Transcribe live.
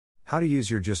How to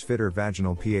use your Just Fitter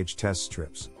vaginal pH test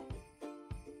strips.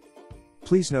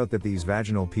 Please note that these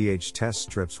vaginal pH test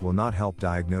strips will not help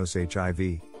diagnose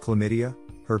HIV, chlamydia,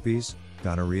 herpes,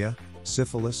 gonorrhea,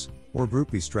 syphilis, or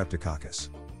group B streptococcus.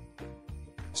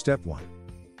 Step 1.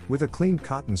 With a clean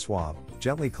cotton swab,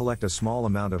 gently collect a small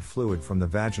amount of fluid from the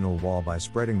vaginal wall by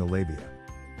spreading the labia.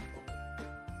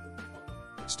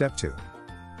 Step 2.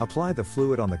 Apply the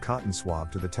fluid on the cotton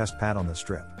swab to the test pad on the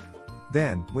strip.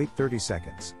 Then, wait 30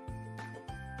 seconds.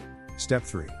 Step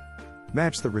 3.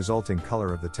 Match the resulting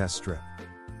color of the test strip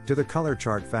to the color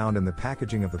chart found in the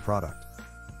packaging of the product.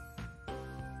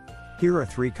 Here are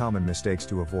 3 common mistakes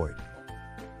to avoid.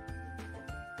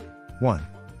 1.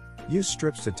 Use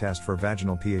strips to test for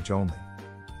vaginal pH only.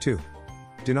 2.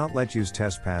 Do not let used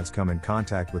test pads come in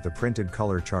contact with the printed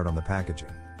color chart on the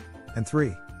packaging. And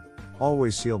 3.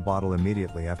 Always seal bottle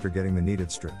immediately after getting the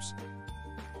needed strips.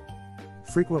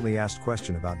 Frequently asked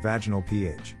question about vaginal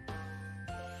pH.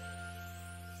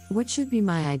 What should be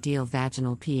my ideal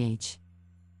vaginal pH?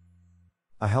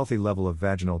 A healthy level of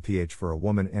vaginal pH for a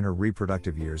woman in her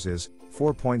reproductive years is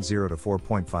 4.0 to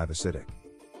 4.5 acidic.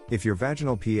 If your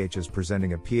vaginal pH is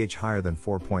presenting a pH higher than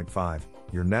 4.5,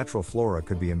 your natural flora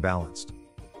could be imbalanced.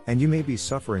 And you may be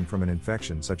suffering from an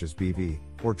infection such as BV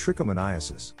or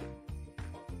Trichomoniasis.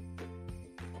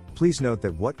 Please note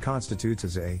that what constitutes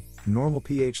as a normal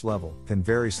pH level can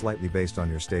vary slightly based on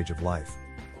your stage of life.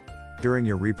 During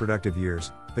your reproductive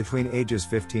years, between ages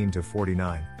 15 to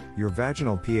 49, your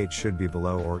vaginal pH should be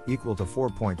below or equal to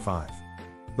 4.5.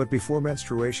 But before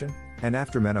menstruation, and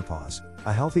after menopause,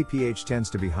 a healthy pH tends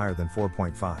to be higher than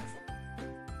 4.5.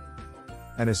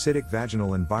 An acidic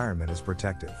vaginal environment is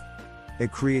protective.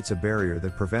 It creates a barrier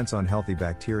that prevents unhealthy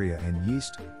bacteria and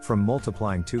yeast from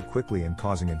multiplying too quickly and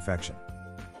causing infection.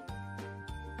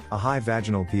 A high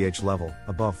vaginal pH level,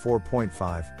 above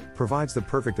 4.5, provides the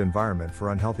perfect environment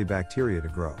for unhealthy bacteria to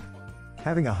grow.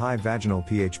 Having a high vaginal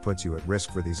pH puts you at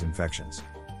risk for these infections.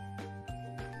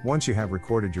 Once you have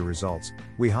recorded your results,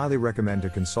 we highly recommend to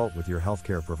consult with your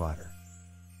healthcare provider.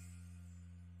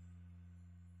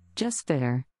 Just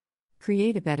Fitter.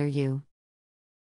 Create a better you.